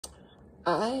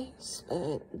I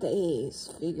spent days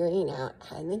figuring out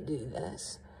how to do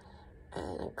this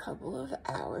and a couple of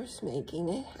hours making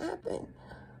it happen.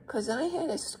 Because I had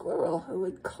a squirrel who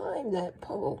would climb that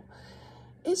pole.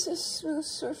 It's a smooth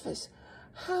surface.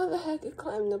 How the heck it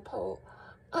climbed the pole?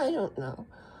 I don't know.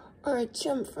 Or it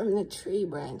jumped from the tree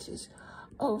branches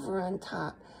over on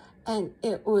top, and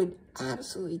it would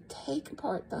absolutely take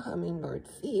apart the hummingbird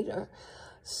feeder,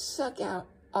 suck out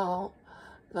all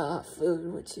the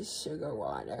food, which is sugar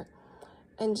water,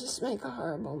 and just make a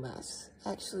horrible mess,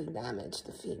 actually damage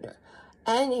the feeder.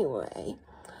 Anyway,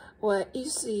 what you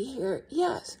see here,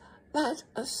 yes, that's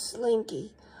a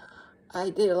slinky. I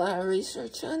did a lot of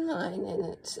research online, and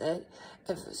it said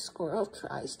if a squirrel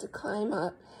tries to climb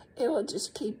up, it will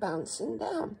just keep bouncing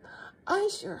down. I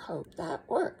sure hope that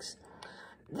works.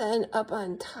 Then up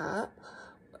on top,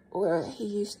 where he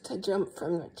used to jump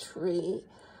from the tree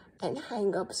and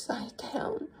hang upside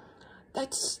down,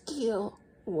 that's steel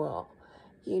wool,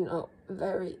 you know,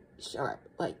 very sharp,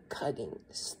 like cutting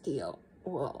steel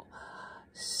wool.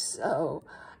 So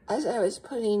as I was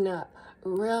putting up,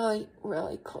 really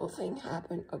cool thing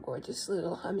happened. A gorgeous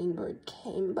little hummingbird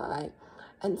came by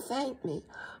and thanked me.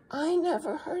 I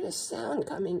never heard a sound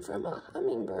coming from a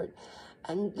hummingbird,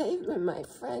 and they've been my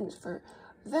friends for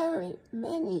very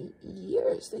many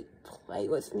years. They play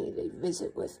with me, they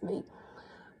visit with me,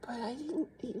 but I didn't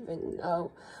even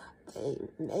know they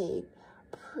made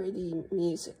pretty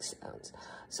music sounds.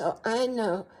 So I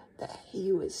know that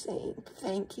he was saying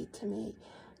thank you to me,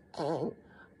 and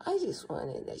I just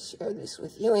wanted to share this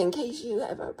with you in case you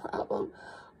have a problem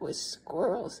with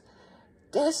squirrels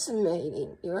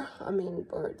decimating your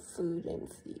hummingbird food and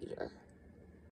feeder.